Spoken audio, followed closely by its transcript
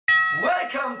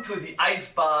Welcome to the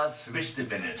ice bars with the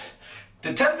Bennett.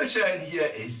 The temperature in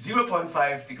here is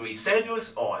 0.5 degrees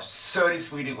Celsius or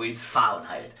 33 degrees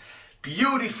Fahrenheit.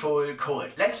 Beautiful cold.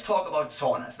 Let's talk about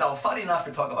saunas. Now, funny enough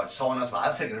to talk about saunas,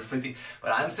 I'm sitting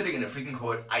in a freaking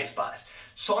cold ice bath.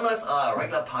 Saunas are a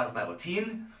regular part of my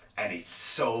routine and it's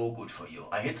so good for you.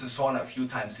 I hit the sauna a few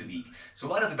times a week. So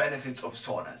what are the benefits of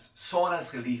saunas?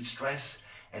 Saunas relieve stress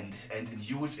and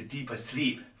induce a deeper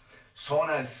sleep.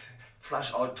 Saunas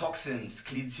flush out toxins,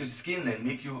 cleans your skin and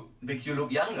make you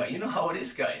look younger. You know how it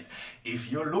is, guys.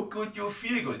 If you look good, you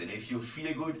feel good, and if you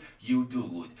feel good, you do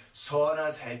good.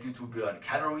 Saunas help you to burn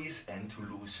calories and to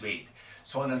lose weight.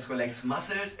 Saunas relax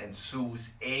muscles and soothe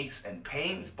aches and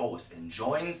pains, both in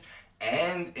joints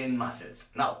and in muscles.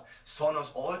 Now, saunas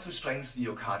also strengthen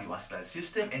your cardiovascular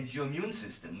system and your immune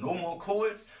system. No more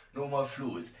colds, no more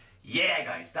flus. Yeah,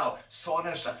 guys, now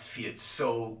saunas just feel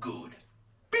so good.